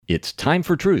It's Time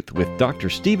for Truth with Dr.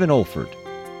 Stephen Olford.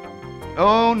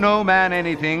 Owe no man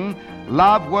anything.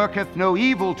 Love worketh no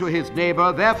evil to his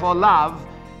neighbor. Therefore love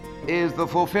is the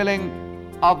fulfilling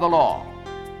of the law.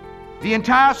 The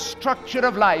entire structure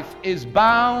of life is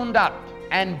bound up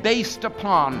and based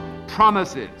upon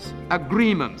promises,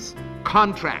 agreements,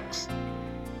 contracts.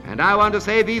 And I want to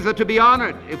say these are to be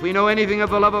honored if we know anything of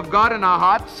the love of God in our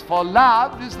hearts, for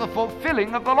love is the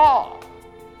fulfilling of the law.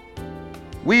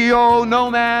 We owe no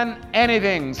man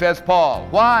anything, says Paul.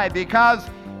 Why? Because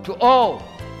to owe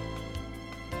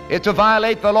is to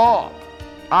violate the law.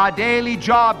 Our daily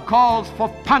job calls for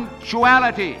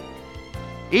punctuality,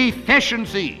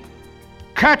 efficiency,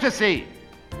 courtesy,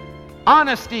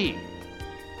 honesty,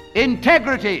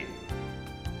 integrity.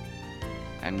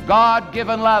 And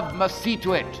God-given love must see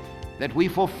to it that we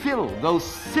fulfill those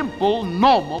simple,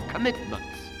 normal commitments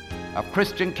of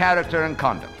Christian character and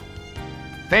conduct.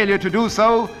 Failure to do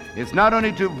so is not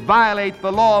only to violate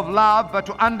the law of love, but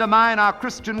to undermine our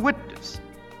Christian witness.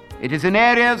 It is in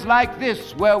areas like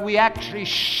this where we actually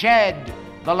shed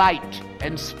the light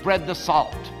and spread the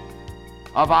salt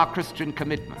of our Christian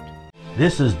commitment.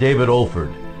 This is David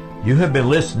Olford. You have been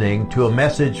listening to a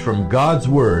message from God's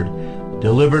Word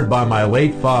delivered by my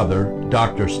late father,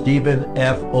 Dr. Stephen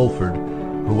F. Olford,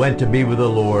 who went to be with the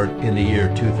Lord in the year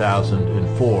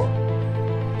 2004.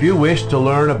 If you wish to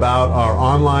learn about our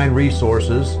online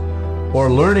resources or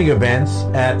learning events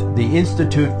at the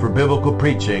Institute for Biblical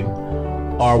Preaching,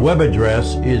 our web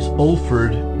address is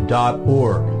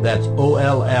olford.org. That's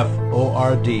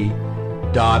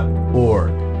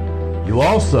olford.org. You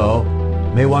also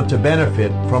may want to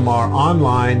benefit from our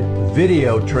online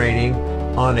video training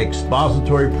on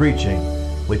expository preaching,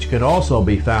 which can also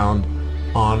be found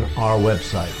on our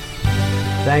website.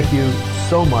 Thank you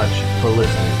so much for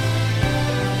listening.